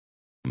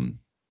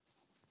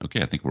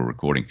Okay, I think we're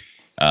recording.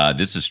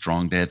 This is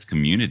Strong Dad's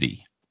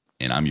Community,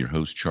 and I'm your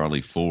host,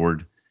 Charlie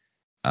Ford.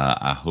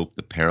 I hope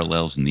the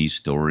parallels in these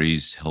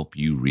stories help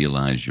you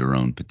realize your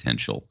own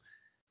potential.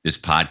 This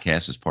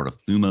podcast is part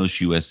of Thumos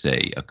USA,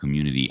 a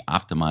community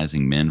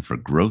optimizing men for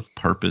growth,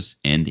 purpose,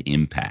 and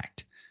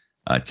impact.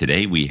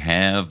 Today we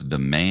have the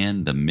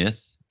man, the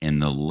myth,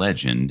 and the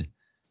legend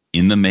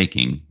in the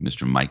making,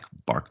 Mr. Mike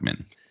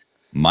Barkman.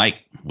 Mike,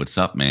 what's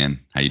up, man?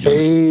 How you doing?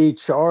 Hey,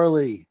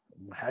 Charlie.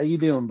 How you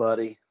doing,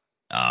 buddy?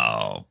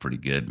 Oh, pretty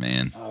good,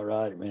 man. All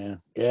right,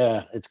 man.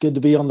 Yeah, it's good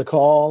to be on the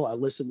call. I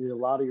listen to a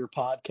lot of your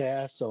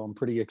podcasts, so I'm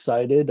pretty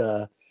excited.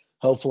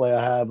 Hopefully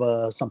I have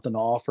something to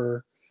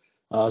offer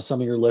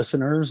some of your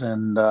listeners,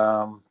 and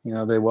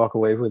they walk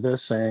away with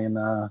this saying,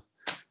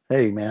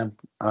 hey, man,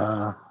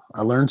 I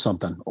learned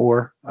something,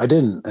 or I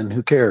didn't, and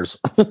who cares?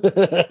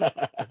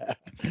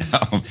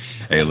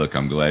 Hey, look,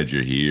 I'm glad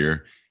you're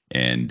here.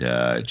 And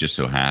it just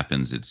so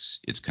happens it's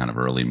kind of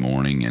early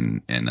morning,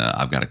 and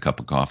I've got a cup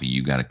of coffee.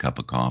 You got a cup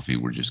of coffee.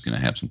 We're just gonna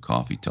have some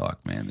coffee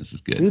talk, man. This is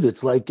good, dude.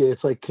 It's like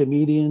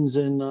comedians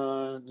in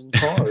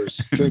cars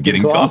drinking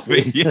getting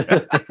coffee. Yeah.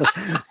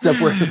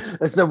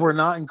 except we're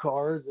not in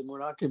cars and we're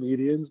not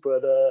comedians,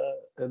 but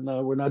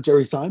we're not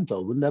Jerry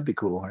Seinfeld. Wouldn't that be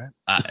cool, right?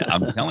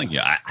 I'm telling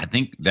you, I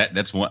think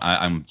that's one.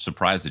 I'm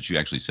surprised that you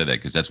actually said that,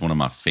 because that's one of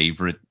my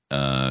favorite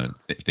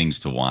things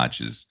to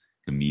watch is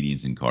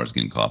comedians in cars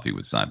getting coffee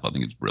with Seinfeld. I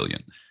think it's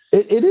brilliant.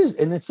 It is,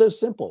 and it's so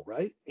simple,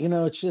 right?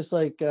 It's just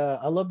like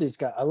I love these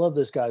guys. I love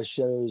this guy's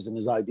shows and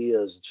his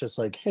ideas. It's just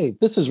like, hey,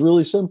 this is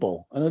really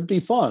simple, and it'd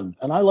be fun.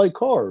 And I like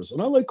cars,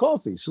 and I like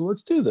coffee, so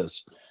let's do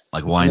this.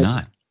 Like, why And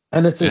not?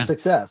 it's a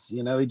success.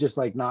 He just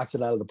like knocks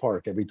it out of the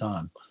park every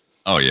time.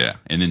 Oh, yeah.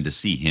 And then to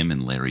see him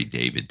and Larry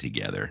David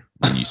together,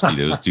 when you see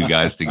those two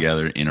guys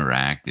together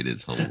interact, it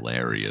is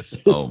hilarious.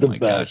 It's the my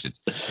best.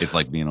 gosh. It's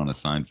like being on a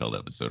Seinfeld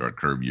episode or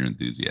Curb Your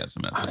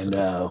Enthusiasm episode.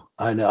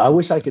 I know. I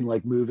wish I could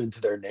like move into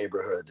their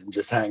neighborhood and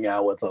just hang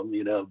out with them,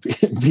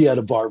 be at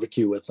a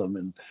barbecue with them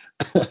and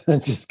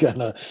just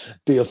kind of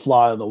be a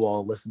fly on the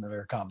wall, listen to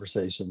their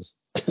conversations.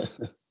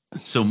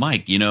 So,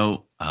 Mike,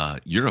 you're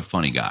a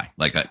funny guy.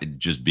 Like,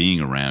 just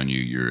being around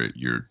you,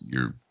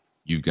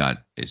 you've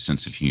got a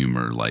sense of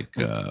humor,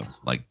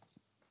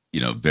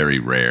 very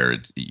rare.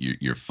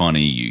 You're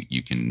funny.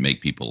 You can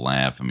make people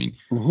laugh. I mean,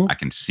 Mm-hmm. I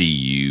can see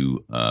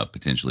you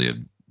potentially have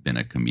been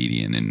a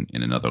comedian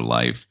in another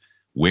life.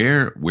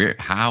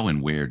 How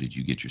and where did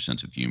you get your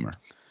sense of humor?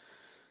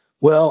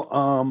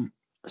 Well,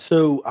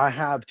 so I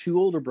have two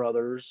older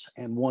brothers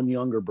and one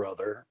younger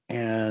brother,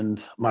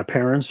 and my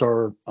parents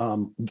are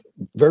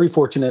very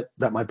fortunate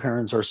that my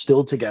parents are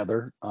still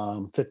together,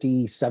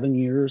 57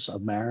 years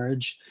of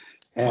marriage.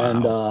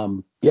 And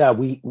Wow.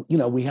 we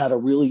had a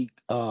really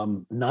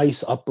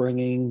nice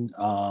upbringing.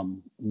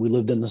 We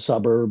lived in the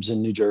suburbs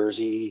in New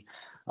Jersey,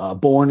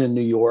 born in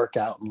New York,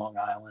 out in Long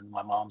Island.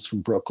 My mom's from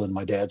Brooklyn,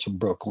 my dad's from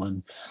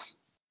Brooklyn.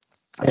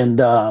 And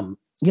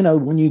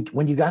when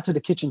you got to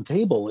the kitchen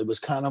table, it was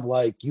kind of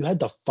like you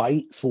had to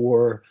fight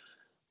for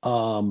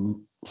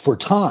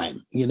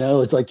time.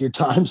 It's like your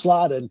time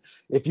slot, and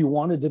if you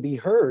wanted to be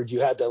heard, you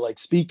had to like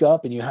speak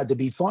up and you had to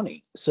be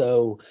funny.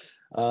 So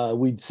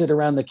we'd sit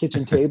around the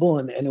kitchen table,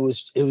 and it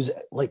was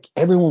like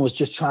everyone was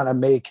just trying to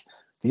make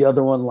the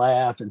other one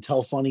laugh and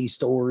tell funny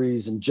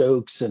stories and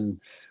jokes. And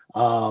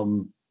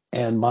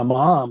my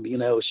mom,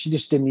 she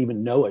just didn't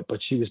even know it,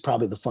 but she was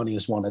probably the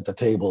funniest one at the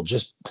table,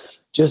 just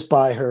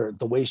by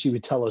the way she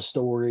would tell a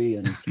story.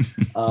 And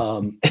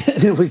and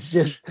it was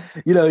just,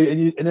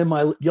 and then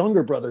my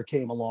younger brother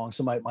came along.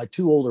 So my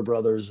two older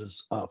brothers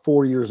is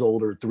 4 years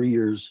older, 3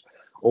 years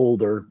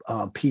older,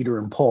 Peter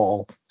and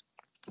Paul.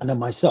 And then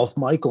myself,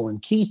 Michael,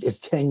 and Keith is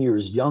 10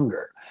 years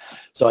younger.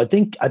 So I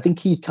think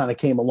Keith kind of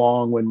came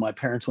along when my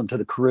parents went to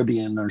the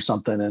Caribbean or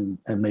something,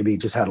 and maybe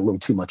just had a little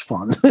too much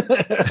fun.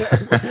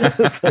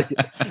 It's like,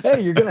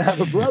 hey, you're gonna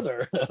have a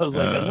brother. I was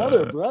like,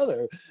 another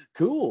brother,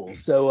 cool.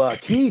 So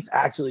Keith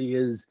actually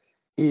is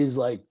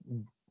like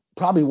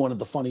probably one of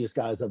the funniest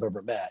guys I've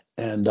ever met,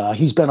 and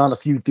he's been on a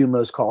few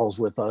Thumos calls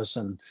with us,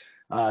 and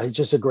he's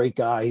just a great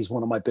guy. He's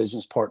one of my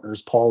business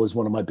partners. Paul is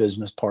one of my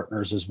business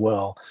partners as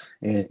well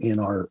in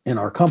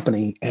our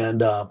company,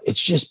 and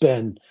it's just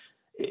been.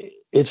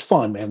 It's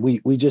fun, man.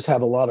 We just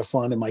have a lot of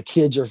fun, and my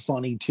kids are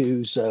funny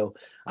too. So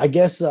I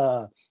guess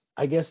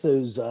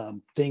those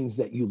things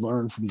that you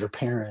learn from your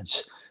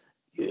parents,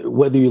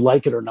 whether you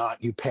like it or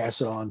not, you pass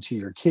it on to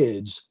your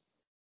kids.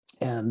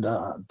 And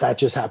that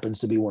just happens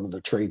to be one of the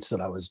traits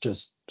that I was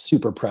just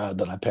super proud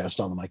that I passed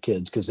on to my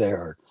kids, because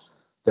they're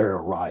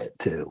a riot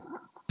too.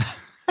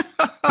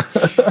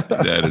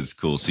 That is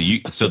cool. So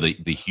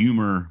the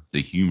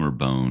humor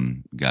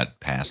bone got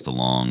passed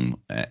along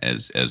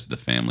as the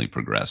family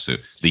progressed. So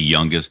the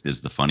youngest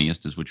is the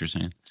funniest, is what you're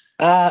saying?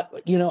 I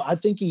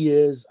think he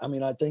is. I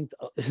mean, I think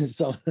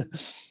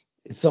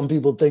some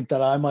people think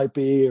that I might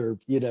be, or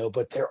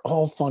but they're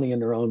all funny in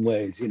their own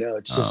ways.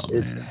 It's just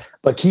Man.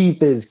 But Keith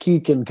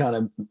can kind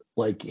of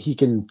like, he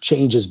can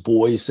change his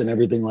voice and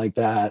everything like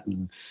that,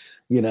 and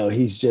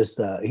he's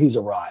just he's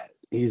a riot.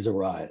 He's a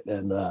riot,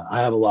 and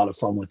I have a lot of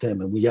fun with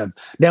him. And we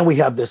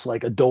have this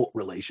like adult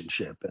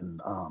relationship, and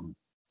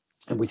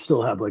we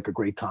still have like a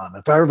great time.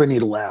 If I ever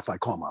need a laugh, I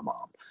call my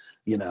mom,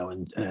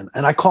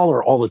 and I call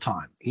her all the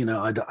time.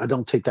 I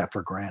don't take that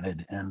for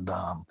granted. And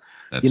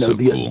That's so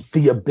cool.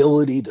 the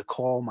ability to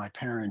call my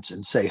parents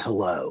and say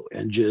hello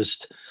and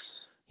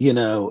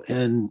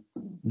and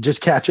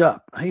just catch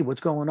up. Hey,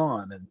 what's going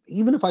on? And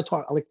even if I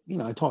talk, like,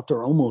 I talk to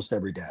her almost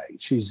every day.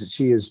 She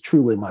is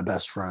truly my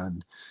best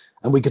friend.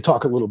 And we could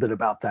talk a little bit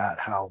about that,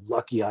 how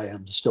lucky I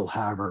am to still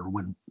have her.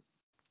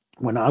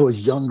 When I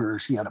was younger,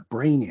 she had a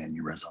brain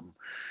aneurysm.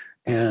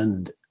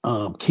 And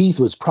Keith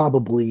was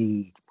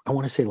probably, I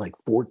want to say like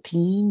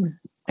 14.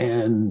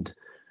 And,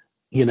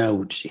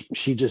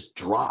 she just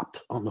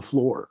dropped on the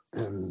floor.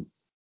 And,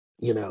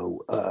 it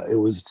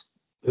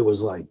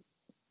was like,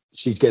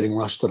 she's getting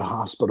rushed to the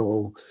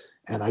hospital,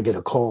 and I get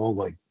a call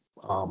like,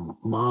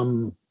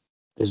 mom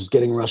is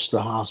getting rushed to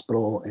the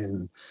hospital,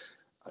 and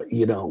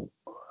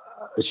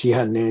she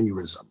had an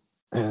aneurysm.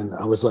 And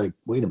I was like,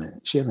 wait a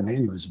minute, she had an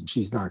aneurysm,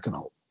 she's not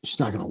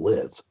gonna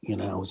live.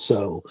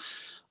 So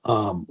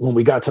when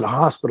we got to the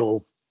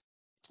hospital,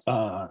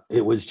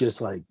 it was just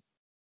like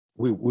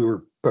we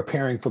were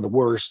preparing for the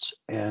worst.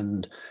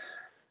 And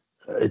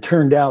it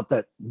turned out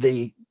that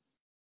they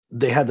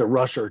had to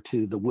rush her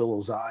to the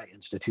Willow's Eye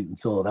Institute in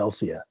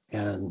Philadelphia.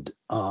 And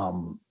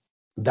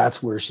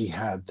that's where she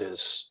had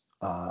this.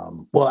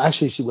 Well,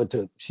 actually, she went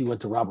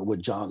to Robert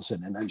Wood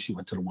Johnson, and then she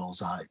went to the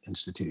Willow's Eye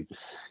Institute.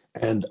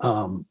 And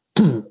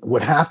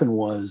what happened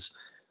was,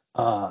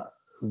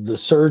 the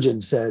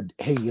surgeon said,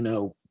 hey,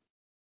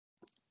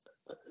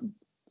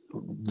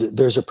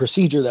 there's a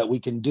procedure that we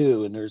can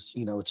do, and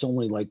it's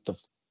only like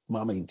the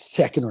mommy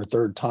second or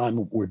third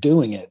time we're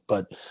doing it,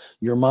 but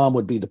your mom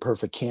would be the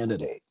perfect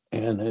candidate.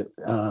 And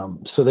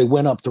so they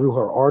went up through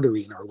her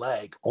artery in her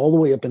leg all the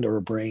way up into her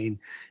brain,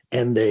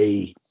 and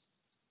they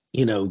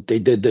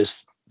did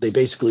this. They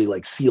basically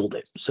like sealed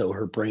it so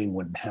her brain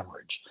wouldn't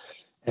hemorrhage.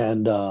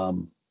 And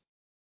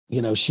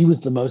she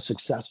was the most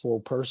successful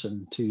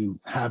person to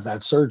have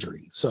that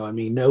surgery. So I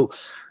mean, no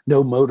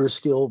motor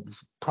skill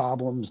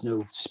problems,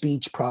 no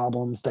speech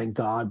problems, thank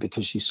God,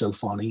 because she's so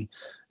funny,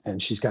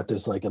 and she's got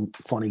this like a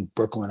funny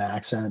Brooklyn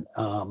accent.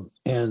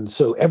 And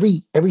so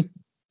every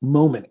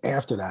moment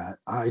after that,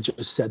 I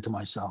just said to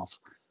myself,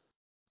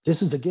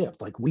 this is a gift.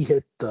 Like, we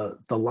hit the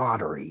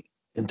lottery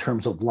in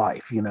terms of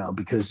life,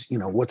 because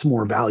what's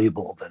more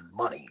valuable than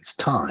money? It's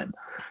time.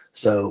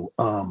 So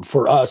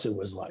for us, it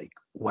was like,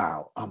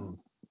 wow.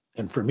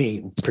 And for me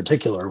in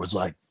particular, it was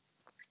like,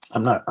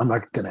 I'm not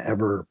going to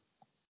ever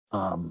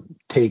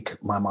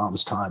take my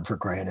mom's time for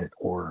granted,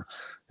 or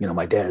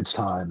my dad's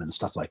time and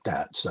stuff like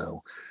that.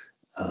 So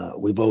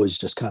we've always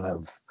just kind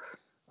of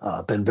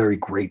been very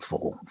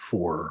grateful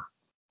for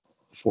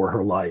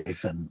her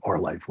life and our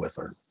life with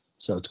her.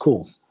 So it's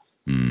cool.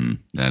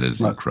 That is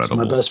She's my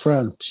incredible. best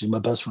friend. She's my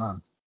best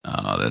friend.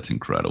 Oh, that's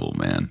incredible,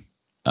 man.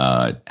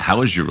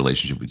 How is your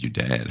relationship with your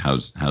dad?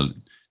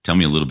 Tell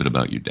me a little bit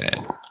about your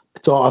dad.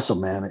 It's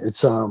awesome, man.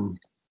 It's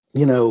when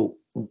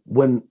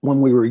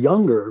we were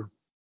younger,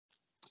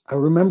 I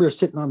remember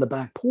sitting on the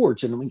back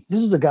porch, and I mean,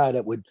 this is a guy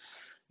that would,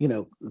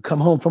 come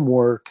home from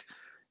work,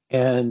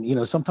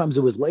 and sometimes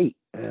it was late,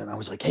 and I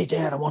was like, hey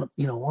dad, I want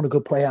to go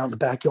play out in the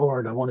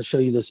backyard, I want to show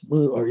you this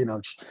blue, or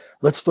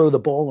let's throw the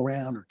ball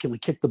around, or can we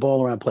kick the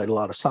ball around? Played a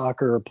lot of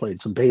soccer, played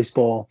some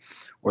baseball,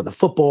 or the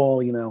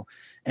football.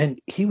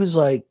 And he was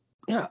like,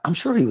 yeah, I'm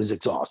sure he was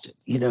exhausted,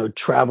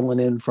 traveling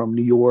in from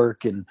New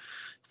York and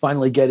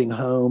finally getting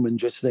home, and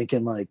just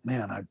thinking like,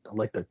 man, I'd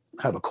like to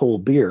have a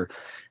cold beer.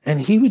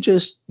 And he would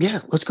just, yeah,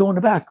 let's go in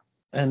the back,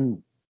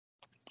 and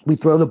we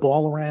throw the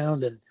ball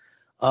around. And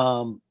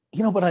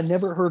but I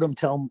never heard him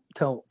tell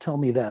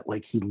me that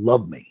like he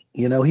loved me.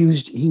 He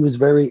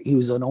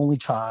was an only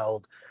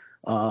child,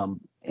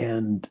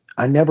 and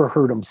I never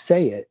heard him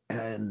say it.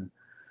 And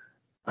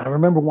I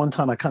remember one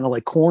time I kind of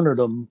like cornered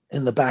him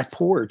in the back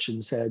porch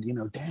and said,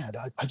 dad,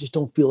 I just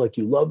don't feel like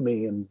you love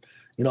me, and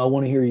I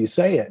want to hear you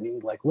say it. And he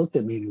like looked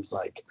at me, and he was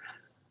like,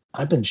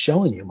 I've been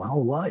showing you my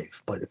whole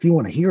life, but if you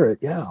want to hear it,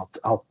 yeah,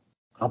 I'll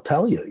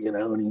tell you.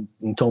 And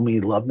he told me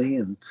he loved me,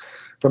 and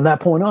from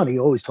that point on, he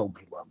always told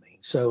me he loved me.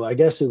 So I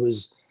guess it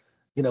was,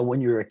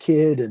 when you're a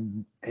kid,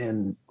 and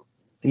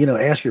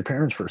ask your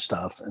parents for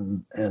stuff,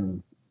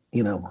 and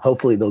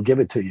hopefully they'll give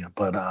it to you.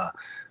 But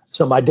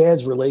so my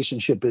dad's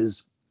relationship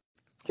is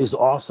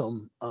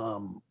awesome.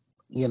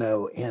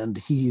 And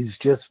he's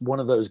just one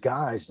of those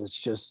guys that's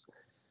just,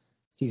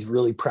 he's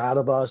really proud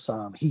of us.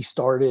 He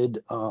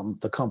started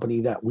the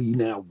company that we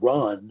now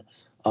run.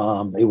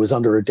 It was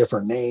under a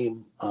different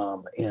name,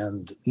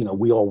 and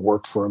we all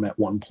worked for him at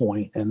one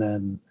point. And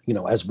then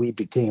as we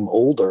became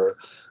older,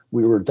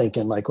 we were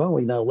thinking like, well,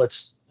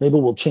 maybe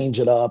we'll change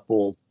it up.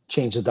 We'll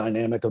change the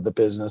dynamic of the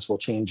business. We'll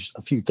change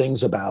a few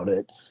things about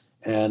it,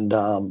 and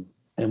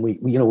we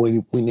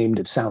named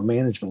it Sound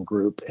Management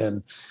Group.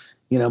 And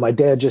my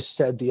dad just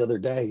said the other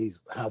day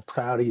how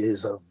proud he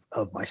is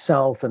of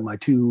myself and my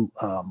two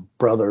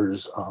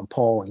brothers,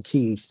 Paul and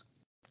Keith,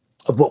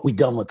 of what we've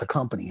done with the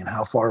company and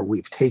how far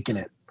we've taken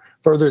it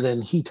further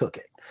than he took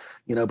it,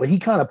 but he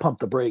kind of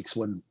pumped the brakes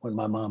when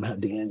my mom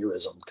had the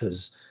aneurysm,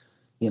 because,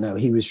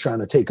 he was trying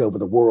to take over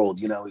the world.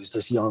 He's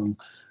this young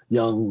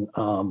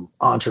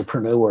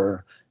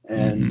entrepreneur.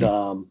 And,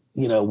 Mm-hmm.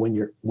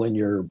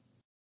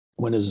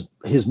 When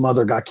his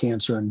mother got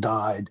cancer and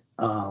died,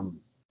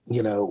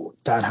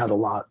 that had a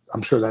lot,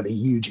 I'm sure that had a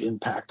huge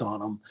impact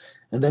on him.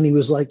 And then he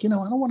was like, I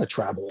don't want to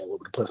travel all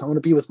over the place. I want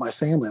to be with my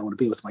family. I want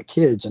to be with my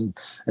kids. And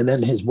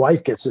then his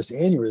wife gets this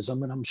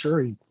aneurysm, and I'm sure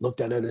he looked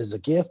at it as a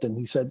gift, and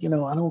he said,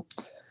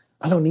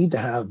 I don't need to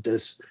have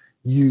this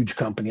huge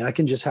company. I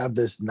can just have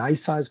this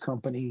nice sized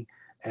company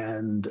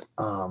and,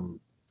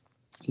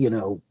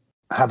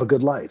 have a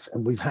good life.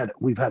 And we've had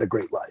a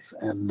great life.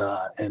 And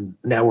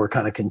now we're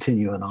kind of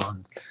continuing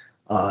on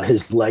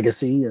his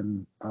legacy.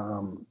 And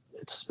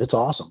it's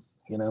awesome,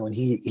 and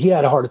he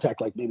had a heart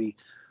attack like maybe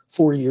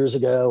 4 years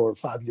ago or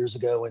 5 years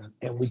ago.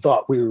 And we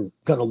thought we were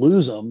going to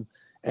lose him.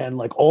 And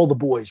like all the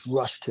boys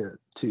rushed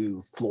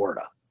to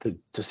Florida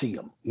to see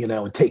him,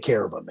 and take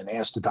care of him and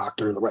ask the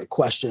doctor the right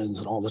questions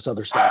and all this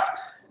other stuff.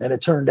 And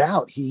it turned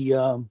out it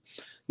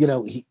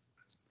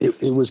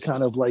was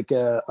kind of like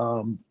a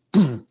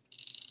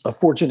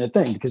fortunate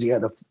thing, because he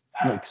had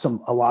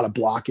a lot of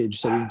blockage.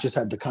 So we just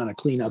had to kind of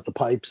clean out the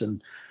pipes,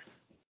 and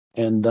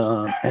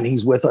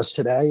he's with us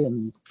today.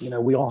 And,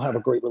 we all have a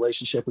great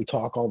relationship. We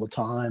talk all the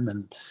time.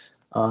 And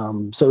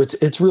so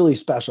it's really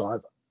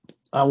special.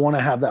 I want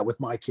to have that with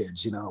my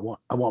kids.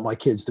 I want my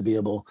kids to be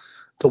able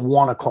to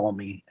want to call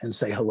me and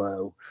say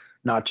hello,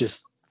 not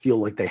just feel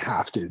like they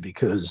have to,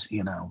 because,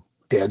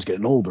 dad's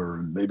getting older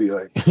and maybe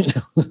I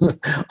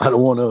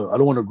don't want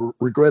to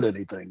regret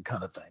anything,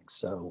 kind of thing.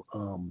 So,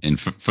 And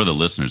for the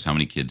listeners, how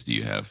many kids do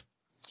you have?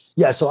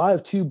 yeah, so I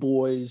have two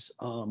boys,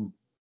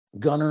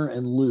 Gunnar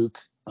and Luke.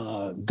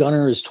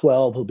 Gunnar is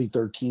 12, he'll be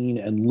 13,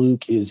 and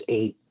Luke is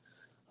 8.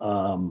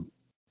 And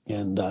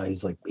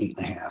he's like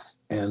 8.5.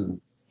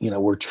 And,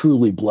 we're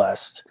truly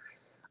blessed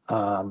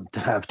to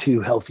have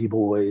two healthy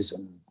boys,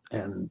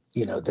 and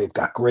they've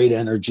got great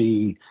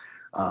energy.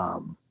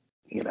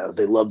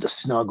 They love to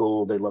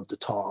snuggle, they love to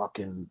talk,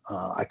 and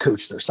I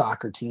coach their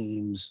soccer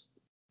teams.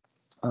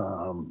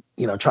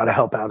 Try to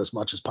help out as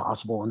much as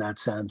possible in that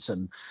sense,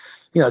 and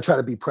try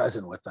to be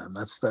present with them.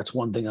 That's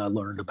one thing I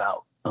learned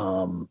about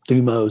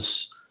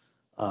Thumos,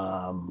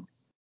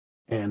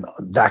 and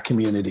that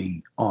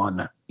community.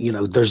 On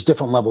there's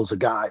different levels of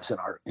guys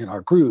in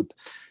our group,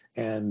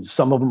 and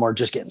some of them are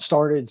just getting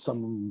started. Some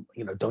of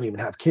them, don't even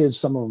have kids.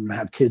 Some of them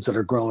have kids that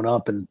are growing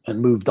up and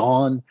moved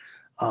on,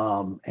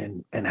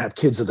 and have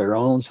kids of their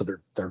own, so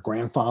they're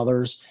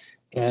grandfathers.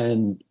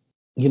 And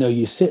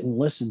you sit and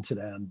listen to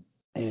them,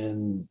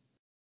 and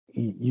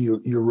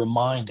you're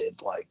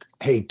reminded, like,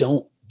 hey,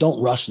 don't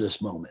rush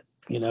this moment.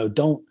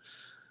 Don't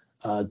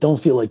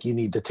feel like you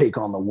need to take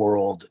on the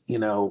world.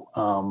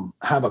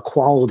 Have a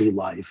quality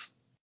life,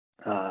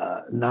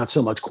 not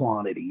so much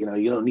quantity. You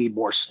don't need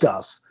more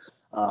stuff.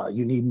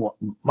 You need more.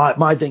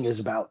 My thing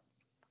is about,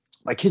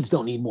 my kids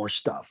don't need more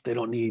stuff. They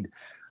don't need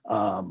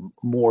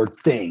more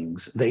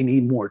things. They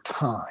need more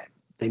time.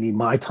 They need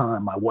my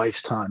time, my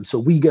wife's time. So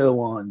we go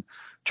on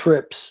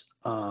trips.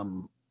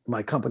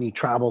 My company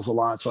travels a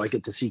lot, so I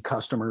get to see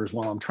customers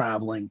while I'm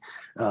traveling.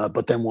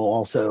 But then we'll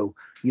also,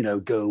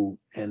 go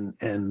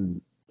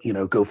and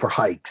go for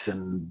hikes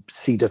and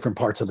see different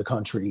parts of the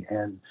country.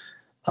 And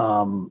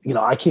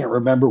I can't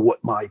remember what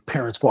my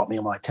parents bought me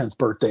on my 10th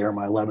birthday or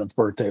my 11th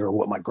birthday, or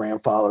what my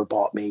grandfather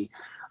bought me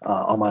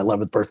on my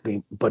 11th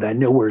birthday, but I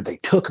know where they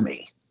took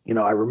me.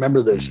 I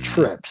remember those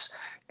Mm-hmm. trips,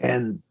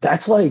 and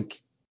that's like,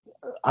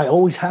 I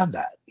always have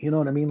that. You know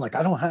what I mean? Like,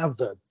 I don't have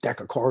the deck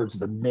of cards,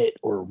 the mitt,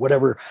 or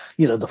whatever,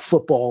 the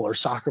football or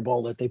soccer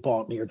ball that they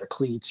bought me, or the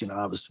cleats.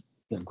 I was,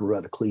 grew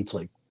out of cleats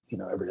like,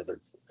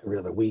 every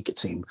other week, it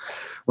seemed,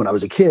 when I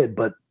was a kid.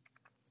 But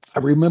I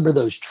remember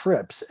those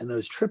trips, and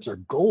those trips are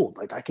gold.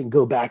 Like, I can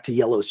go back to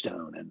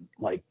Yellowstone and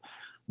like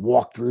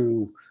walk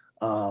through,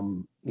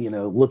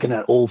 looking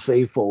at Old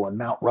Faithful and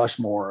Mount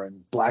Rushmore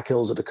and Black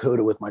Hills of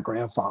Dakota with my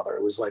grandfather.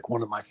 It was like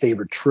one of my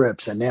favorite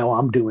trips. And now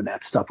I'm doing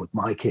that stuff with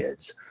my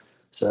kids.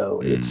 So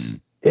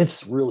Mm.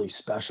 it's really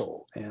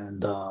special.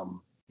 And,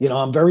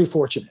 I'm very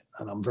fortunate,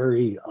 and I'm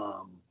very,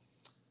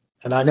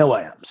 and I know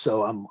I am.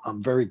 So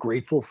I'm very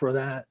grateful for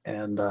that.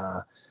 And,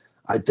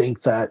 I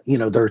think that,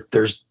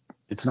 there's,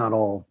 it's not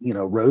all,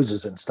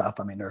 roses and stuff.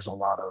 I mean, there's a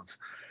lot of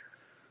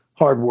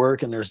hard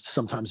work, and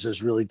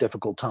there's really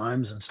difficult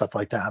times and stuff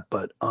like that.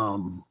 But,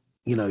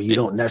 you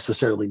don't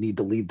necessarily need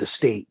to leave the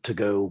state to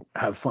go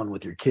have fun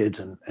with your kids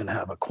and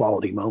have a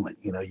quality moment.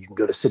 You can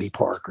go to City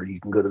Park, or you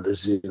can go to the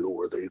zoo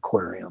or the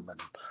aquarium and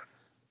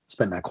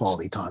spend that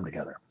quality time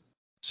together.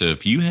 So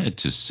if you had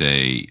to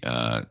say,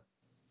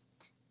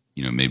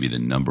 maybe the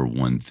number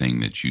one thing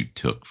that you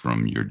took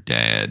from your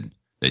dad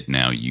that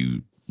now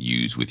you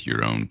use with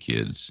your own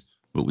kids,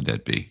 what would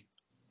that be?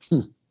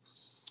 Hmm.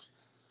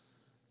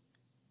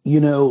 You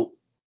know,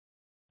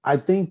 I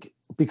think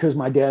because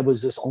my dad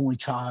was this only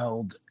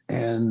child,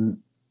 and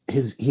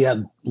he had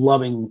a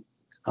loving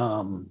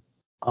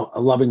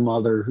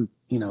mother who,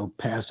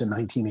 passed in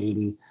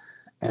 1980.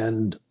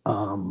 And,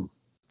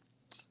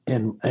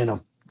 and a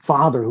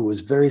father who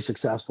was very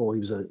successful. He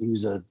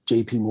was a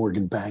J.P.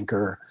 Morgan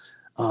banker,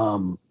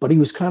 but he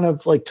was kind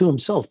of like to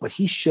himself. But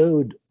he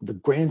showed the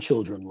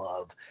grandchildren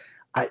love.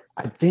 I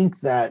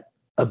think that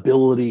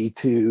ability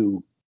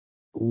to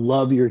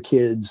love your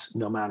kids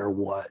no matter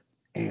what,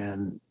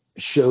 and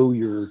show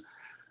your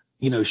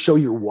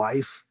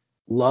wife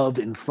love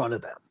in front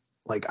of them.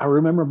 Like I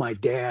remember my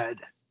dad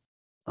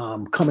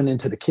coming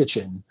into the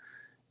kitchen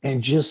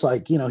and just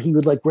like, he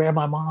would like grab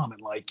my mom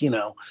and like,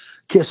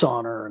 kiss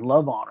on her and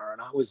love on her.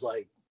 And I was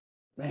like,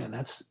 man,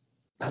 that's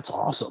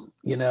awesome.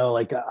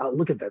 Like I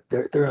look at that.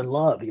 They're in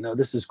love,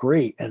 this is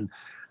great. And,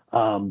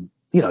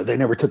 they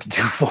never took it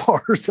too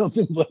far or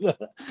something, but it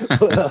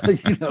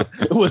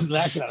wasn't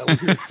that kind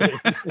of weird thing.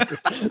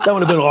 That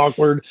would have been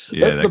awkward.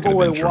 Yeah, Let the that could have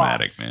boy been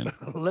traumatic, watch. man.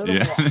 Let him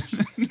Yeah. watch.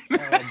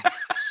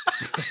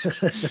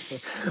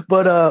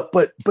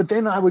 But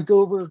then I would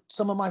go over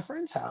some of my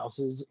friends'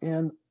 houses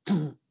and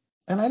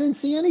I didn't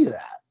see any of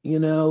that,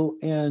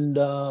 and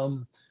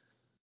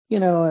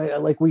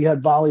like we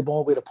had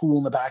volleyball, we had a pool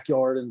in the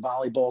backyard and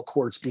volleyball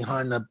courts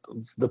behind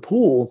the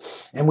pool,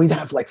 and we'd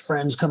have like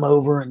friends come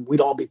over and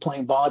we'd all be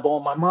playing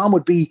volleyball. My mom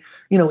would be,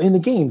 in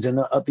the games, and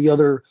the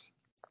other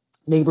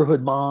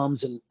neighborhood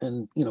moms and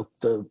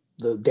the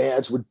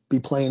dads would be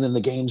playing in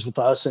the games with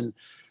us, and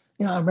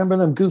I remember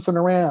them goofing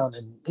around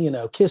and,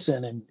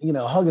 kissing and,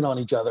 hugging on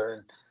each other.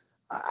 And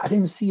I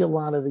didn't see a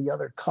lot of the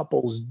other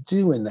couples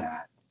doing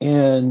that.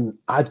 And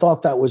I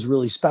thought that was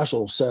really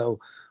special. So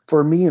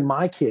for me and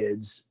my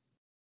kids,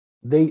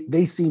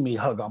 they see me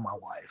hug on my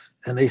wife,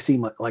 and they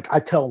see like, I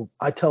tell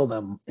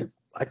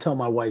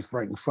my wife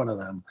right in front of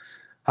them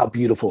how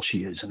beautiful she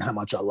is and how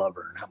much I love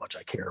her and how much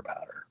I care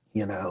about her.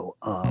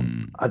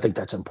 I think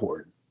that's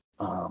important.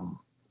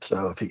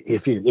 So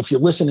if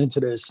you're listening to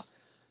this,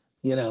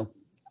 you know,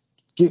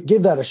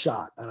 give that a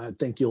shot, and I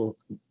think you'll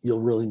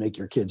really make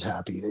your kids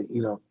happy.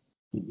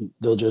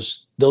 They'll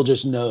just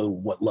know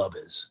what love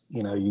is.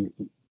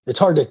 It's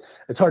hard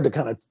to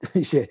kind of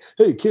say,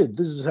 hey kid,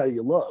 this is how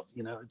you love.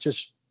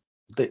 Just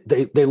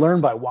they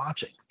learn by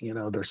watching.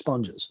 They're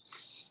sponges.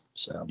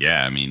 So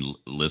Yeah, I mean,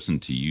 listen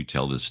to you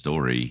tell this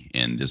story,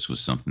 and this was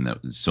something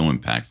that was so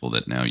impactful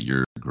that now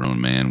you're a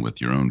grown man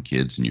with your own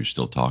kids, and you're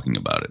still talking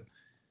about it,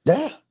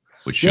 yeah,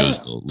 which shows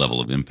yeah, the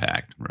level of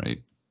impact,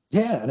 right?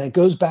 yeah, and it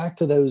goes back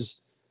to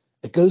those.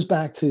 It goes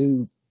back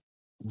to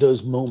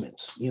those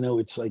moments.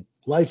 It's like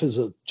life is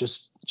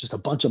just a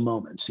bunch of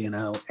moments.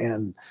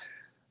 And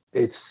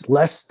it's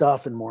less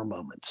stuff and more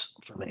moments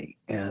for me.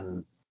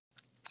 And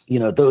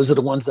those are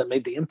the ones that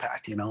made the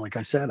impact. Like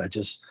I said,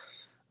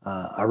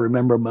 I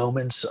remember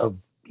moments of,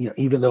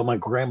 even though my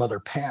grandmother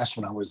passed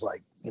when I was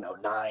like,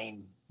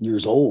 9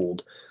 years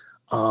old,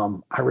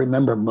 I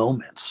remember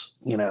moments,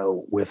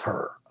 with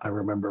her. I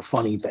remember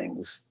funny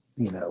things,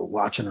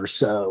 watching her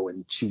sew,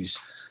 and she's,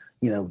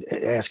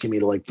 asking me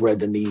to like thread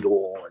the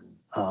needle,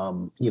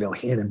 and,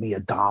 handed me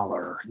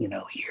 $1,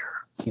 here,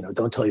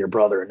 don't tell your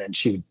brother. And then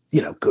she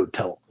would,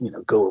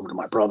 go over to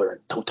my brother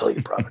and don't tell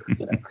your brother.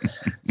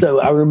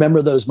 So I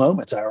remember those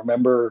moments. I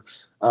remember,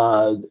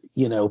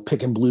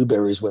 picking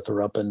blueberries with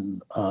her up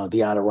in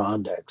the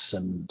Adirondacks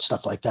and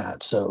stuff like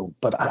that. So,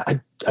 but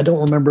I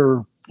don't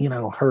remember,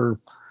 her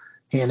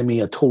handing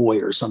me a toy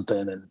or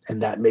something,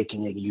 and that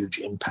making a huge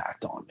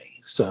impact on me.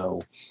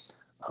 So,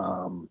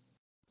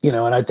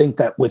 and I think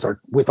that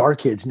with our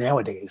kids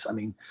nowadays, I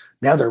mean,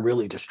 now they're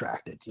really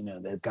distracted.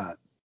 They've got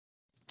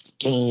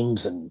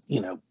games, and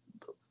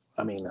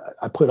I mean,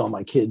 I put on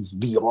my kids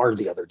VR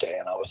the other day,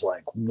 and I was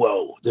like,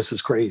 whoa, this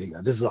is crazy.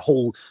 This is a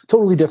whole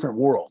totally different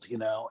world,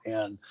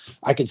 and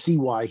I could see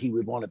why he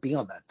would want to be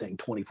on that thing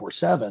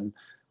 24/7.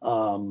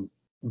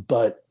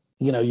 But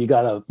you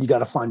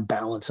gotta find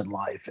balance in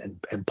life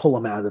and pull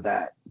them out of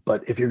that.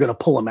 But if you're going to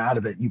pull them out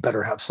of it, you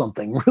better have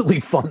something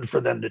really fun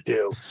for them to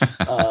do.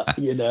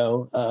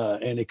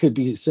 And it could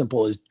be as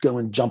simple as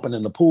jumping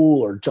in the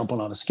pool, or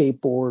jumping on a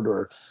skateboard,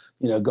 or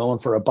going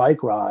for a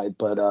bike ride.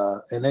 But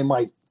and they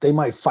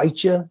might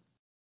fight you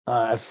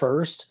at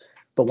first,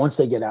 but once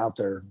they get out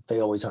there, they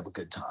always have a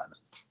good time.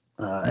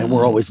 And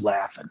we're Mm. always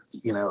laughing.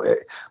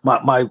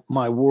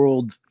 My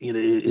world,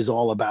 is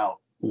all about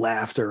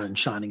laughter and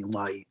shining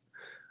light,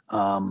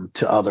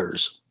 to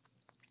others.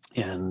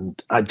 And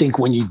I think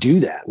when you do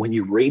that, when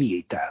you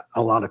radiate that,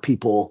 a lot of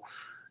people,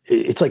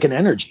 it's like an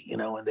energy,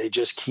 and they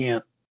just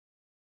can't,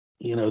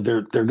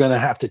 they're going to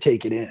have to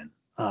take it in,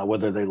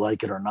 whether they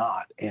like it or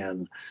not.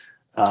 And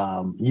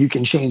you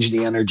can change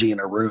the energy in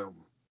a room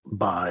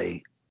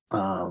by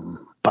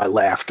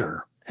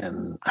laughter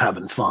and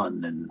having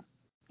fun, and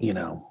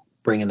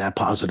bringing that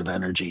positive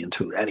energy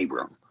into any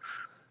room.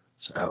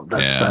 So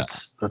that's Yeah,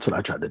 that's that's what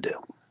I try to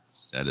do.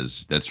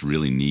 that's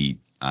really neat.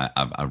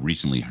 I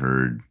recently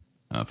heard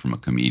from a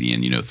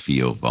comedian,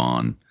 Theo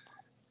Vaughn.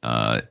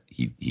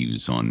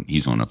 He's on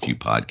a few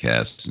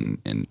podcasts,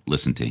 and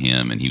listened to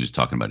him, and he was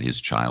talking about his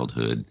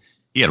childhood.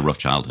 He had a rough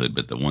childhood,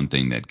 but the one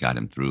thing that got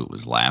him through it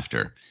was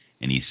laughter.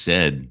 And he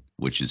said,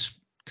 which is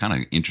kind of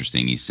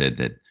interesting, he said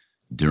that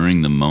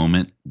during the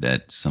moment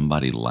that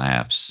somebody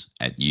laughs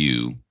at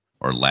you,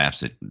 or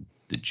laughs at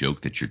the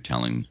joke that you're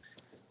telling,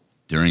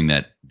 during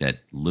that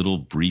little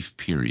brief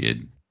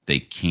period, they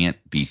can't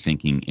be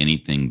thinking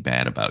anything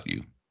bad about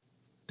you.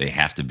 They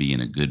have to be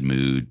in a good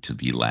mood to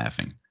be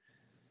laughing.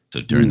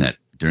 So during that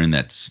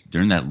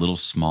little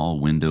small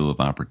window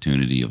of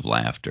opportunity of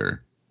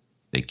laughter,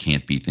 they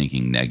can't be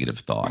thinking negative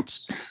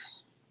thoughts.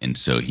 And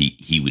so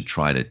he would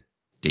try to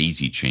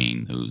daisy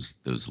chain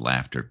those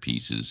laughter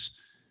pieces,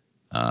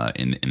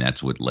 and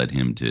that's what led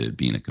him to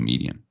being a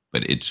comedian.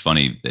 But it's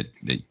funny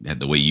that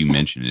the way you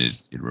mentioned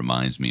it, it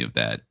reminds me of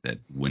that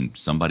when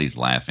somebody's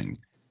laughing,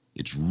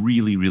 it's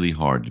really really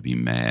hard to be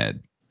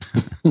mad.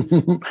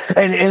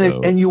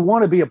 So and you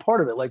want to be a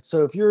part of it. Like,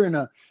 so if you're in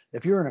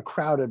a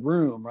crowded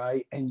room,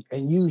 right, and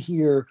you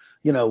hear,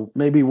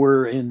 maybe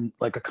we're in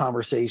like a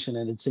conversation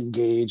and it's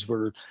engaged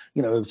where,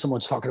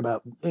 someone's talking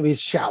about, maybe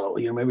it's shallow,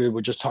 maybe we're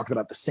just talking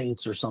about the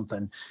Saints or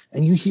something,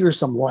 and you hear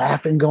some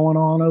laughing going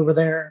on over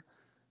there.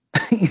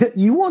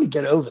 You want to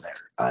get over there.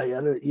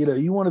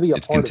 You want to be a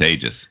it's part of it.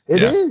 contagious.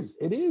 It Yeah. is,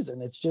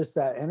 and it's just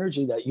that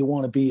energy that you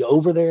want to be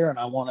over there, and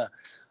I want to,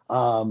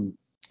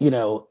 you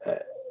know, uh,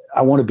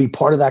 I want to be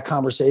part of that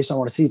conversation. I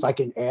want to see if I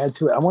can add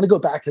to it. I want to go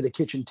back to the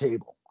kitchen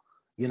table,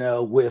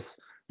 with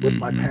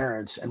my Hmm.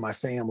 parents and my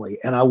family,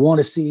 and I want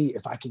to see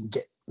if I can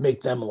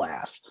make them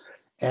laugh.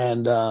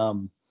 And I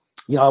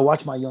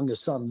watch my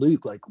youngest son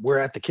Luke, like we're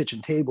at the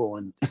kitchen table,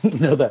 and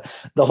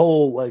the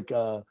whole like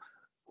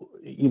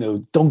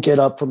don't get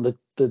up from the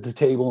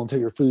table until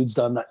your food's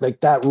done.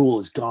 That rule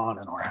is gone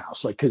in our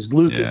house. Like, because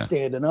Luke is Yeah.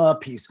 standing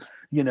up, he's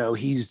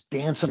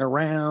dancing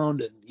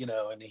around,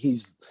 and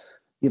he's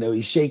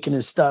shaking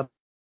his stuff.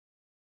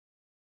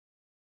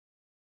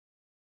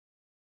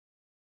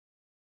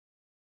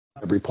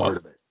 Every part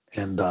of it.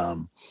 And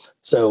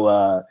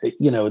so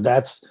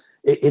that's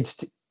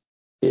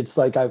it's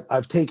like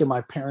I've taken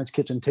my parents'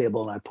 kitchen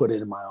table and I put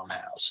it in my own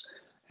house,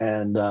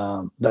 and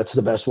that's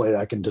the best way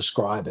I can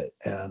describe it.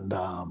 And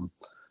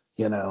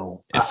It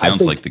I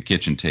sounds like think the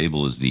kitchen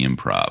table is the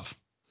improv.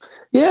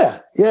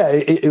 yeah,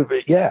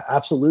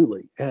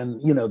 absolutely.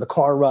 And the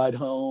car ride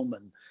home,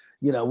 and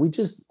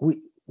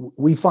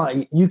we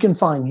find you can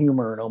find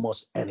humor in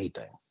almost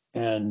anything.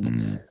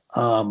 And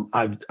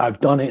Mm. I've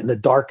done it in the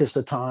darkest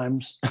of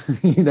times,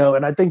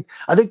 and I think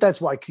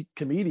that's why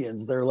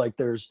comedians, they're like,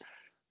 there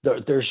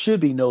should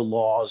be no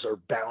laws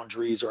or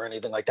boundaries or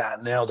anything like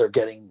that. Now they're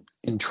getting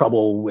in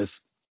trouble with,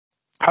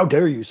 how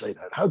dare you say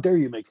that? How dare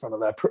you make fun of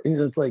that?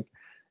 It's like,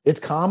 it's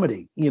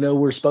comedy.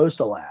 We're supposed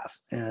to laugh.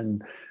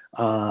 And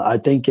I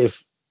think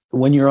if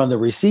when you're on the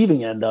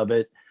receiving end of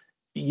it,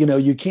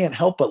 you can't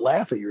help but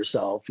laugh at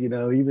yourself,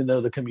 even though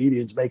the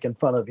comedian's making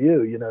fun of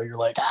you, you're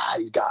like,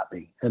 he's got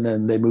me. And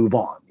then they move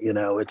on.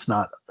 It's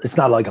not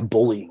like a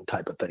bullying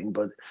type of thing,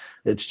 but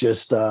it's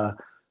just,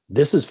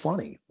 this is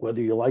funny,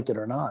 whether you like it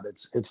or not.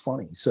 It's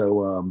funny.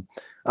 So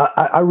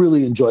I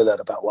really enjoy that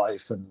about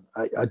life. And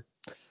I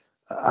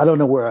don't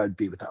know where I'd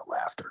be without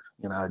laughter.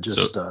 I So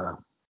just, yeah.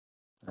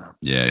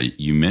 yeah,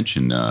 you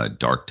mentioned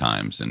dark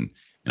times, and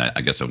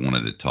I guess I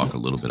wanted to talk a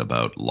little bit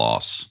about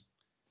loss.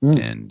 Mm,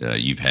 And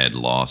you've had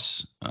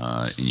loss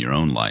in your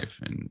own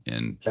life,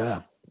 and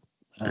yeah.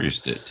 Uh,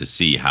 curious to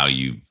see how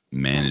you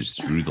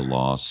managed through the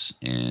loss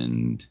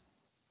and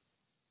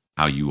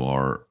how you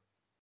are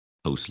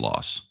post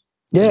loss.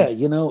 yeah.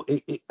 And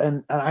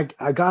And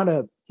I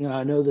gotta,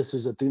 I know this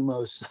is a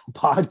Thumos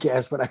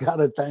podcast, but I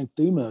gotta thank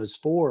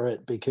Thumos for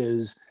it,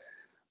 because,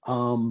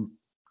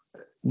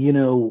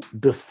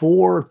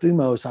 before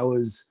Thumos, I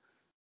was,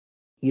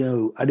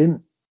 I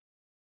didn't,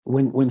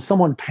 when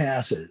someone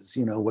passes,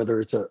 whether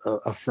it's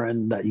a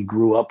friend that you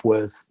grew up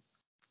with,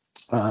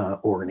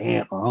 or an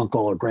aunt or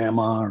uncle or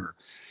grandma, or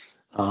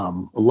a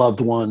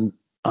loved one,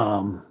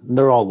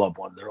 they're all loved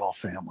one, they're all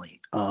family.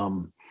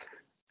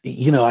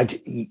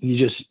 You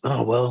just,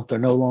 oh well, they're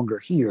no longer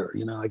here.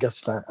 I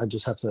guess that I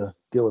just have to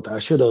deal with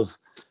that.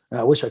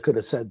 I wish I could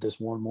have said this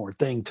one more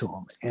thing to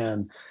him.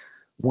 And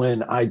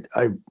when it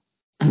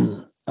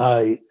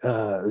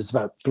was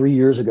about 3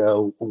 years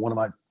ago, one of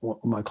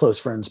my close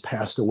friends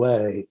passed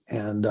away,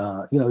 and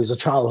he's a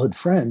childhood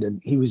friend,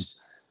 and he was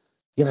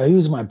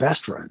my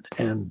best friend.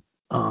 And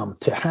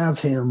to have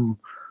him,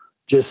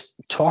 just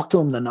talk to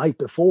him the night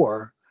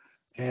before,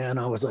 and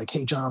I was like,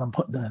 hey John, I'm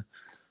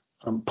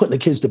putting the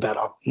kids to bed.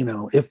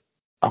 If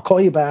I'll call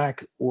you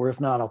back, or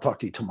if not, I'll talk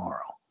to you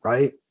tomorrow,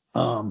 right?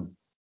 And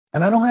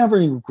I don't have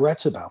any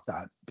regrets about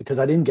that, because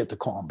I didn't get to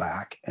call him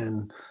back,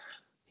 and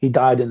he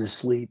died in his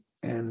sleep.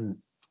 And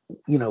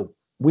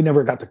we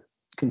never got to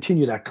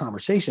continue that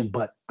conversation,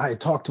 but I had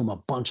talked to him a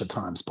bunch of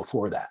times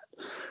before that.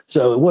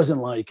 So it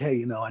wasn't like,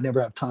 hey, I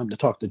never have time to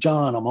talk to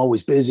John, I'm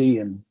always busy,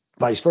 and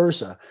vice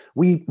versa.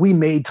 We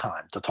made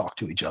time to talk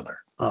to each other.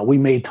 We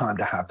made time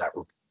to have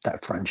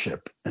that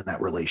friendship and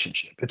that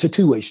relationship. It's a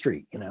two-way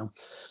street.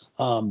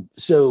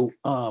 So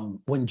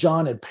when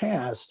John had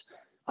passed,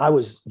 I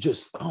was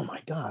just, oh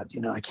my God,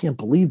 I can't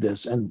believe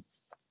this. And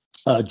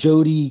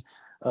Jody,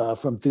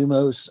 from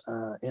Thumos,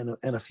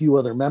 and a few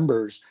other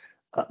members,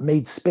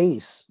 made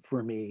space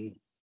for me.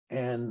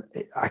 And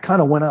I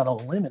kind of went out on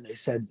a limb, and they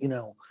said,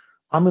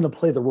 I'm going to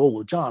play the role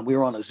of John. We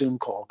were on a Zoom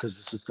call because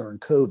this is during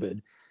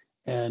COVID.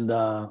 And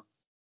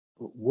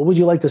what would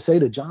you like to say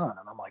to John?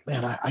 And I'm like,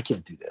 man, I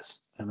can't do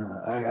this. And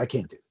I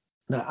can't do it.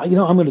 No,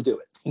 I'm going to do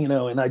it.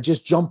 And I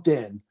just jumped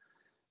in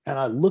and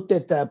I looked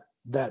at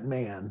that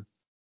man,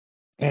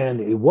 and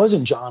it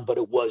wasn't John, but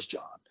it was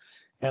John.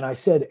 And I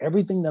said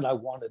everything that I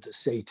wanted to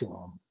say to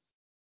him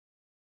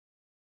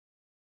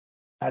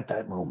at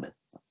that moment.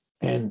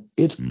 And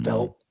it Mm.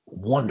 felt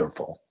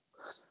wonderful.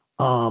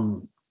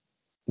 Um,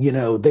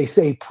 they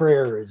say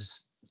prayer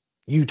is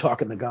you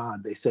talking to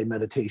God. They say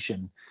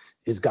meditation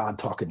is God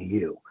talking to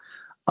you.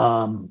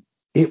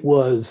 It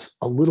was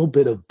a little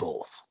bit of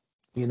both.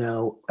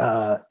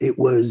 It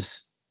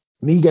was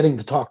me getting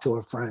to talk to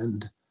a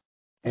friend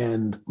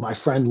and my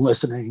friend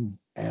listening,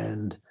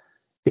 and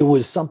it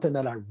was something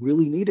that I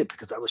really needed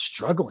because I was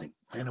struggling,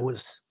 and it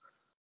was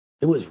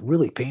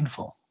really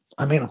painful.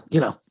 I mean,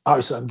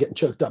 obviously I'm getting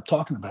choked up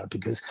talking about it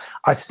because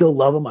I still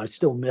love him. I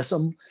still miss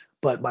him,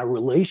 but my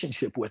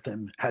relationship with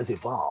him has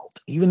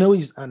evolved. Even though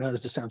I know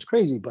this just sounds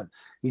crazy, but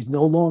he's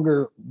no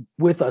longer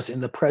with us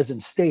in the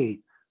present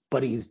state,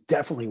 but he's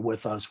definitely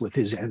with us with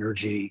his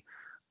energy,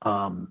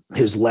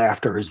 his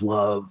laughter, his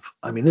love.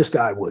 I mean, this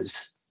guy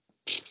was,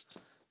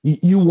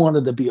 you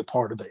wanted to be a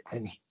part of it.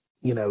 And,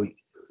 you know,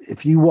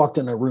 if you walked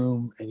in a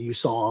room and you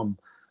saw him,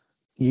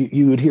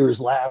 you would hear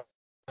his laughing,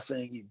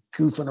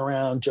 goofing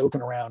around,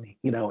 joking around,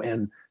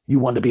 and you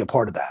wanted to be a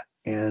part of that.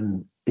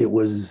 And it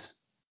was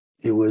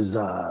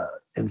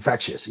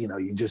infectious,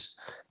 you just,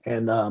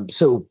 and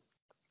so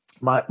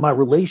my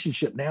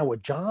relationship now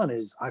with John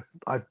is I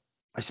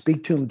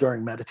speak to him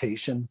during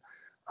meditation.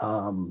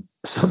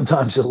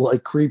 Sometimes it'll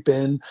like creep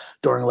in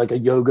during like a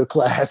yoga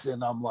class,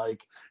 and I'm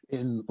like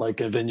in like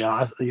a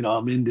vinyasa,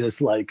 I'm in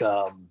this like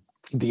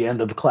the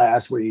end of the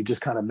class where you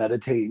just kind of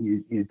meditate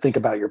and you think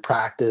about your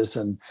practice,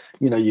 and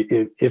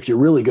if you're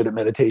really good at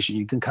meditation,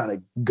 you can kind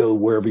of go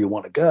wherever you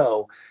want to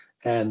go.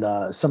 And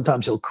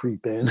sometimes he'll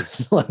creep in,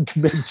 like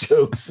make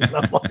jokes, and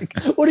I'm like,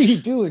 "What are you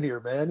doing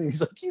here, man?" And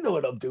he's like, "You know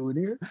what I'm doing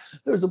here?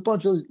 There's a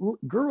bunch of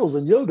girls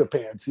in yoga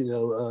pants.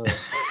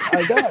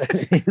 I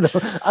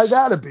got, I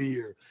gotta be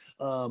here."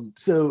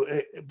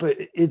 But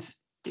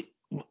it's,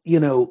 you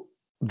know,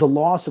 the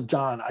loss of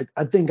John.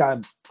 I think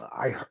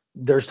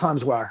there's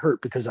times where I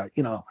hurt because I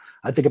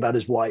think about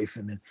his wife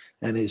and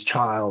his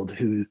child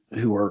who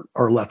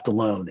are left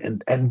alone,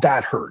 and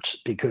that hurts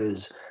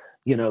because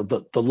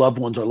the loved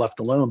ones are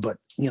left alone. But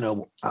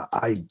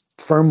I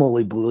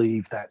firmly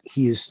believe that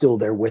he is still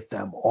there with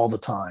them all the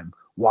time,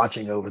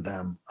 watching over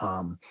them.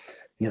 I'm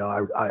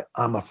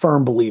a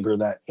firm believer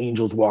that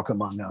angels walk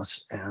among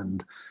us,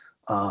 and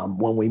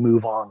when we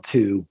move on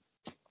to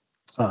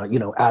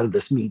out of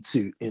this meat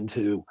suit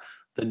into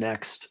the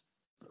next,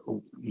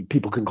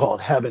 people can call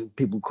it heaven,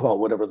 people call it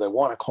whatever they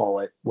want to call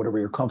it, whatever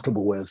you're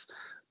comfortable with,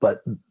 but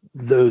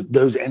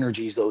those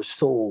energies, those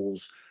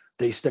souls,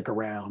 they stick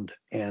around,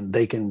 and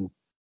they can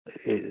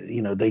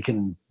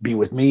be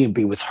with me and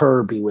be with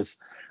her, be with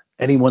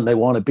anyone they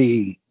want to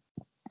be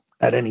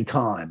at any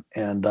time.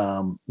 And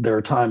there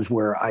are times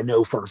where I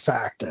know for a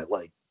fact that,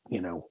 like,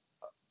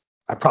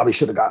 I probably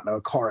should have gotten in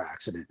a car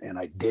accident and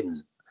I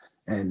didn't.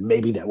 And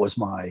maybe that was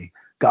my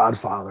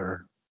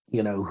godfather,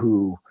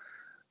 who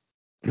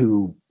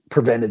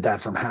prevented that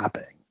from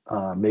happening.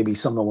 Maybe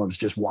someone was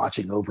just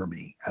watching over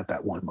me at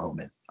that one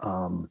moment.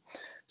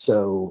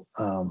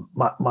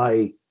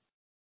 My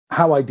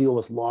how I deal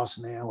with loss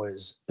now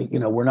is,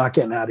 we're not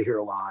getting out of here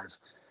alive.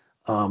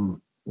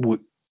 We,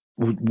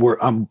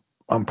 I'm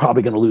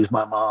probably going to lose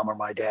my mom or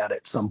my dad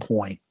at some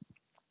point,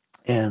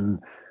 and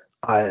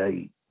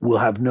I will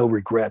have no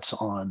regrets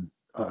on.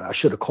 I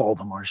should have called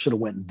them, or I should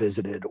have went and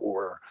visited,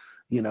 or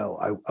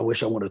I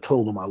wish I would have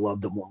told them I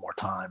loved them one more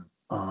time.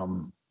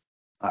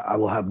 I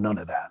will have none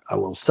of that. I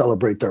will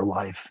celebrate their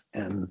life,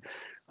 and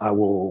I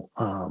will,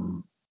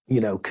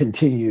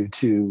 continue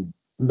to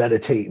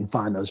meditate and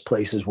find those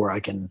places where I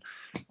can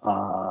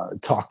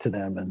talk to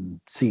them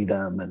and see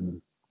them,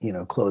 and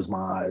close my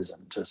eyes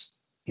and just,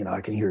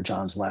 I can hear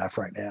John's laugh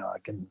right now.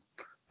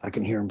 I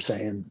can hear him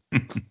saying,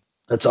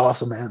 "That's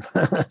awesome, man."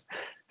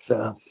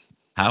 So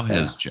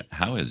yeah.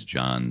 How has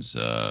John's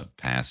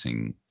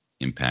passing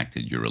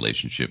impacted your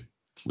relationship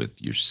with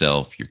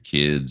yourself, your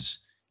kids,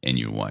 and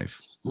your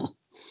wife?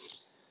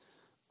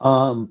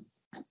 Um,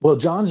 well,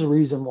 John's the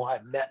reason why I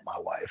met my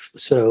wife.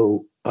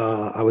 So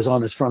I was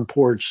on his front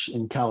porch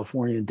in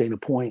California, in Dana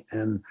Point,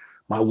 and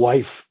my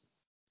wife,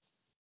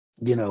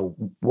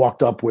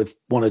 walked up with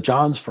one of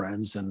John's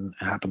friends, and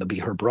it happened to be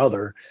her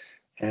brother.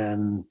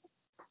 And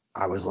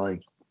I was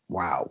like,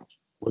 wow,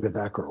 look at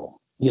that girl.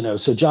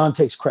 So John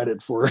takes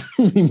credit for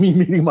me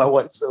meeting my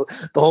wife. So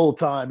the whole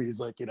time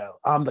he's like,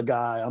 I'm the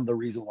guy, I'm the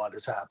reason why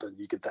this happened.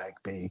 You can thank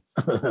me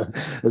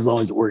as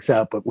long as it works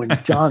out. But when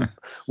John's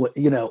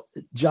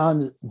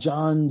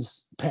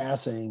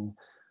passing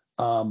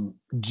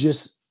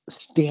just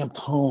stamped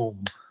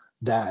home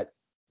that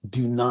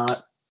do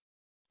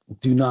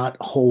not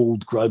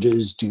hold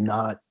grudges, do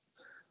not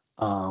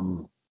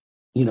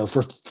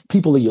for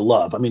people that you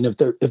love. I mean,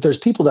 if there's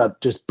people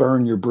that just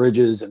burn your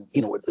bridges and,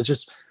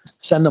 just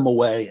send them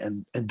away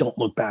and don't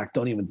look back,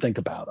 don't even think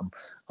about them.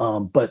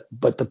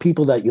 But the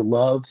people that you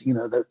loved,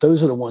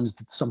 those are the ones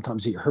that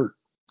sometimes you hurt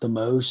the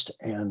most.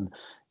 And,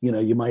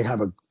 you might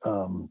have a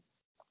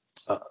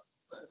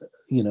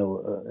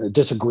a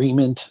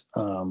disagreement,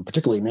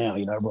 particularly now,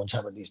 everyone's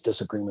having these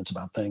disagreements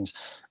about things.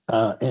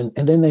 And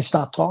then they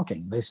stop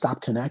talking, they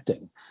stop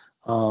connecting.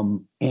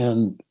 And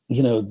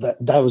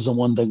that was the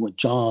one thing with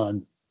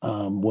John,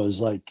 was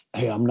like,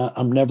 hey,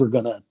 I'm never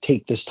gonna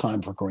take this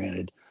time for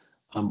granted.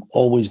 I'm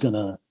always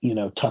gonna,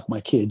 tuck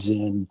my kids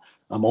in.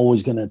 I'm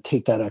always gonna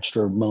take that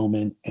extra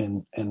moment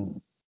and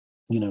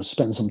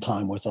spend some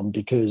time with them,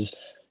 because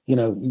you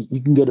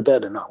can go to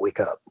bed and not wake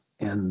up.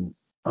 And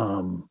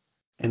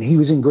and he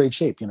was in great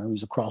shape. He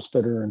was a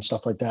CrossFitter and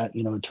stuff like that.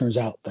 It turns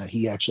out that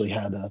he actually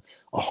had a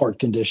heart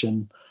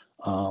condition.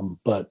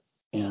 But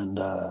and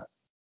I'm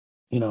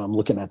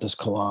looking at this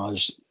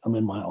collage. I'm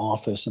in my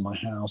office in my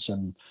house,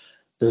 and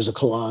there's a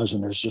collage,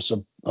 and there's just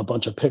a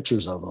bunch of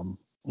pictures of him,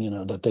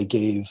 that they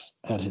gave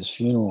at his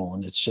funeral.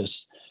 And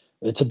it's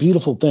a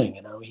beautiful thing.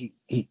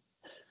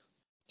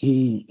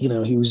 He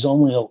was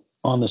only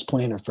on this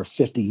planet for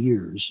 50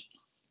 years,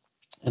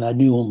 and I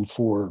knew him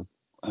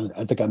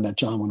I think I met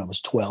John when I was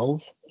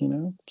 12,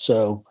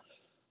 so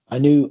I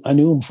knew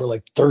him for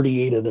like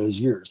 38 of those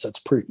years. That's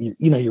pretty,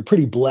 you're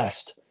pretty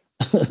blessed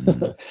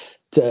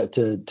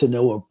Mm-hmm. to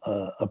know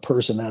a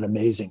person that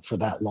amazing for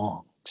that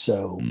long.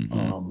 So,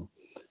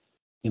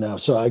 Mm-hmm.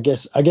 so I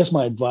guess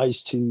my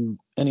advice to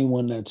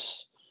anyone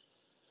that's,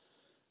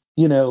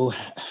 you know,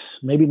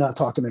 maybe not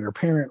talking to their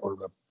parent or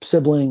a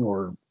sibling,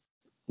 or,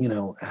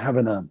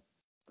 having a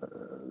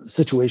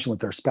situation with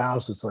their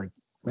spouse, it's like,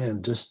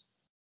 man, just,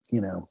 you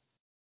know,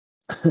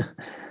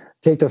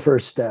 take the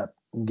first step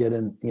and get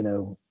in,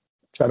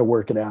 try to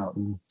work it out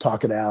and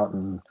talk it out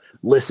and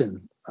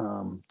listen.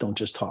 Don't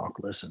just talk,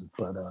 listen.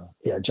 But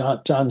yeah,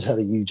 John's had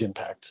a huge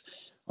impact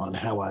on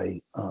how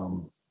I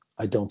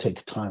don't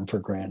take time for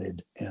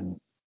granted, and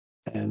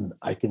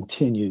I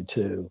continue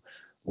to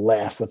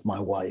laugh with my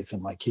wife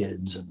and my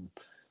kids and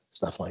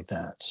stuff like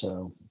that.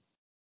 So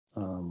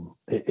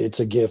it's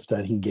a gift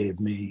that he gave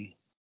me,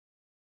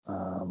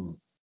 um,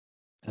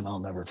 and I'll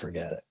never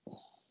forget it.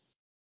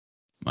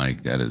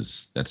 Mike,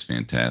 that's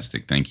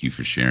fantastic. Thank you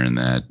for sharing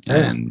that.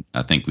 Yeah. And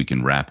I think we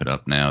can wrap it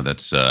up now.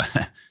 That's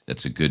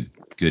that's a good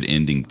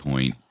ending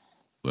point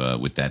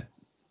with that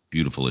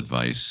beautiful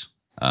advice.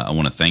 I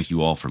want to thank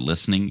you all for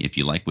listening. If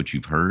you like what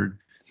you've heard,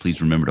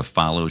 please remember to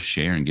follow,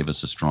 share, and give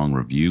us a strong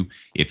review.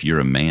 If you're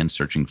a man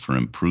searching for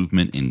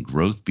improvement and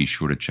growth, be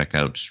sure to check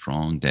out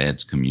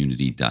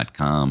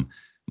strongdadscommunity.com.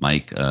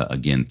 Mike,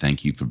 again,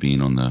 thank you for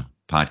being on the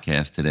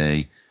podcast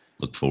today.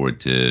 Look forward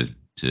to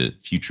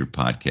future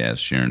podcasts,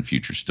 sharing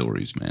future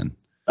stories, man.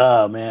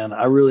 Oh man,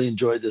 I really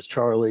enjoyed this,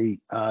 Charlie.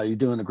 You're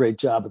doing a great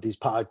job with these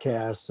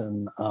podcasts,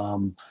 and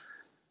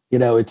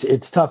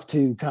it's tough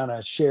to kind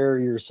of share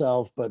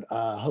yourself, but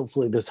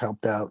hopefully this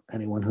helped out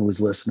anyone who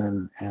was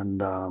listening.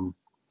 And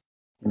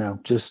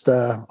just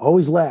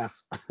always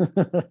laugh.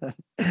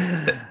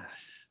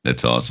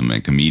 That's awesome,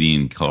 man.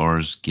 Comedian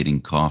Cars,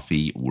 getting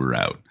coffee. We're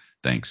out.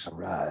 Thanks. All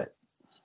right.